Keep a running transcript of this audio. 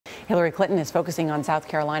Hillary Clinton is focusing on South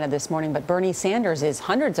Carolina this morning, but Bernie Sanders is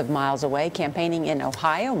hundreds of miles away, campaigning in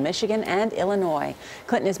Ohio, Michigan, and Illinois.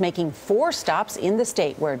 Clinton is making 4 stops in the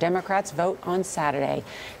state where Democrats vote on Saturday.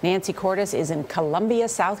 Nancy Cordes is in Columbia,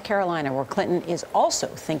 South Carolina, where Clinton is also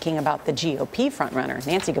thinking about the GOP frontrunner.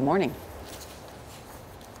 Nancy, good morning.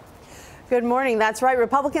 Good morning. That's right.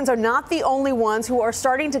 Republicans are not the only ones who are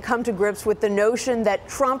starting to come to grips with the notion that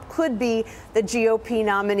Trump could be the GOP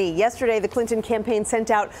nominee. Yesterday, the Clinton campaign sent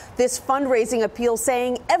out this fundraising appeal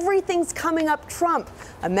saying everything's coming up Trump,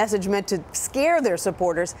 a message meant to scare their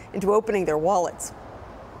supporters into opening their wallets.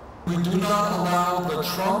 We do not allow the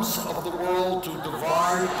Trumps of the world to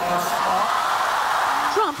divide us up.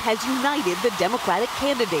 Trump has united the Democratic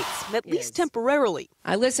candidates, at least temporarily.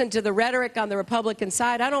 I listen to the rhetoric on the Republican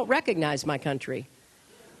side. I don't recognize my country.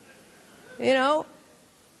 You know,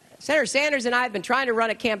 Senator Sanders and I have been trying to run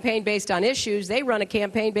a campaign based on issues. They run a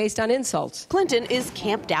campaign based on insults. Clinton is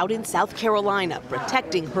camped out in South Carolina,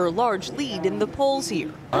 protecting her large lead in the polls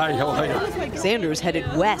here. Hi, how are you? Sanders headed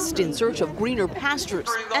west in search of greener pastures,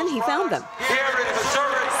 and he found them.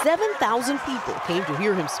 7,000 people came to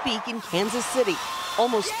hear him speak in Kansas City,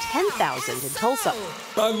 almost 10,000 in Tulsa.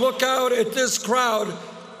 I look out at this crowd.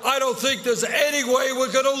 I don't think there's any way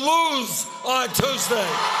we're going to lose on Tuesday.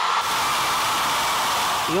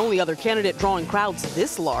 The only other candidate drawing crowds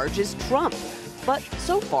this large is Trump. But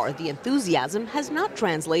so far, the enthusiasm has not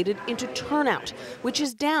translated into turnout, which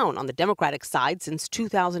is down on the Democratic side since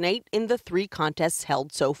 2008 in the 3 contests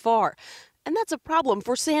held so far. And that's a problem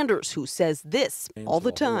for Sanders, who says this all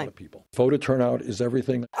the time. Voter turnout is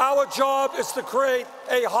everything. Our job is to create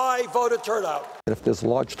a high voter turnout. If there's a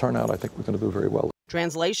large turnout, I think we're going to do very well.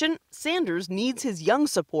 Translation, Sanders needs his young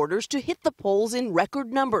supporters to hit the polls in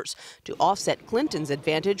record numbers to offset Clinton's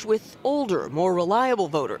advantage with older, more reliable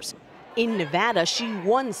voters. In Nevada, she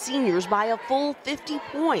won seniors by a full 50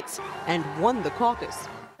 points and won the caucus.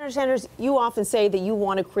 Senator Sanders, you often say that you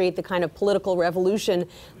want to create the kind of political revolution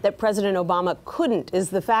that President Obama couldn't. Is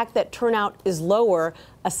the fact that turnout is lower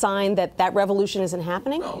a sign that that revolution isn't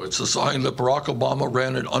happening? No, it's a sign that Barack Obama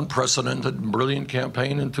ran an unprecedented and brilliant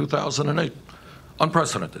campaign in 2008.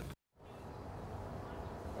 Unprecedented.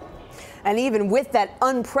 And even with that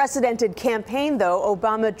unprecedented campaign, though,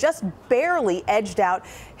 Obama just barely edged out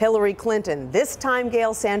Hillary Clinton. This time,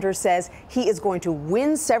 Gail, Sanders says he is going to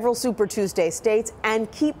win several Super Tuesday states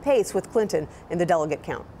and keep pace with Clinton in the delegate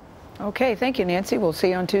count. Okay, thank you, Nancy. We'll see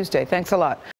you on Tuesday. Thanks a lot.